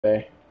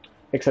Friday.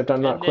 Except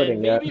I'm not And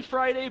quitting then maybe yet.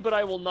 Friday, but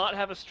I will not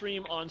have a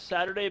stream on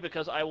Saturday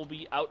because I will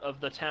be out of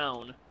the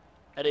town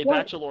at a What?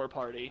 bachelor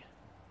party.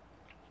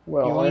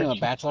 Well, You're going to a aren't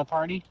you? bachelor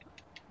party?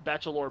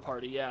 Bachelor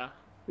party, yeah.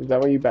 Is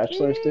that what you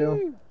bachelors do?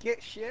 Woo!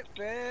 Get shit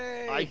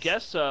I faced.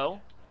 guess so.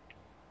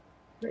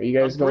 Are you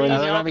I'm guys Are going? bringing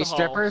there going to be alcohol, so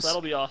strippers?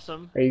 that'll be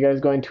awesome. Are you guys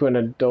going to an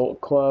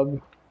adult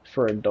club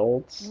for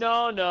adults?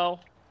 No, no.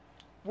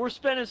 We're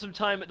spending some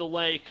time at the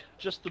lake,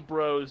 just the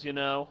bros, you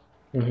know,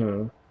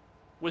 Mm-hmm.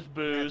 with I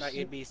booze. thought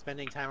you'd be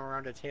spending time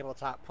around a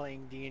tabletop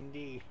playing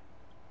D&D.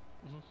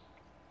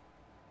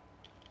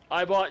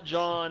 I bought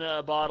John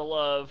a bottle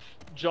of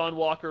John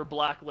Walker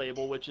Black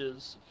Label, which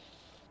is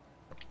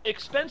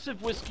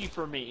expensive whiskey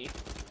for me.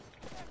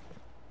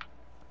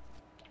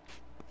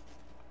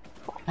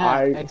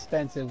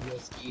 Expensive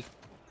whiskey.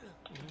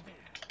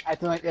 I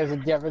feel like there's a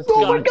difference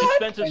Oh my between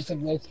God!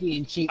 expensive whiskey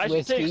and cheap I should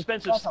whiskey. say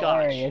expensive That's scotch.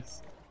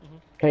 hilarious.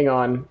 Hang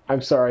on.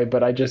 I'm sorry,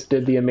 but I just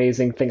did the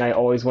amazing thing I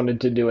always wanted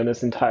to do in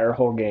this entire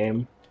whole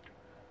game.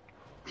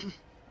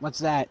 What's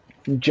that?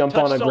 Jump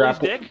Touch on a Sully's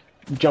grapple. dick?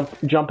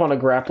 Jump on a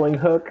grappling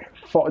hook.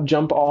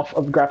 Jump off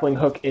of grappling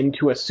hook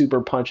into a super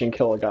punch and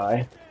kill a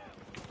guy.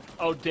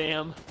 Oh,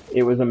 damn.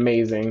 It was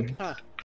amazing. Huh.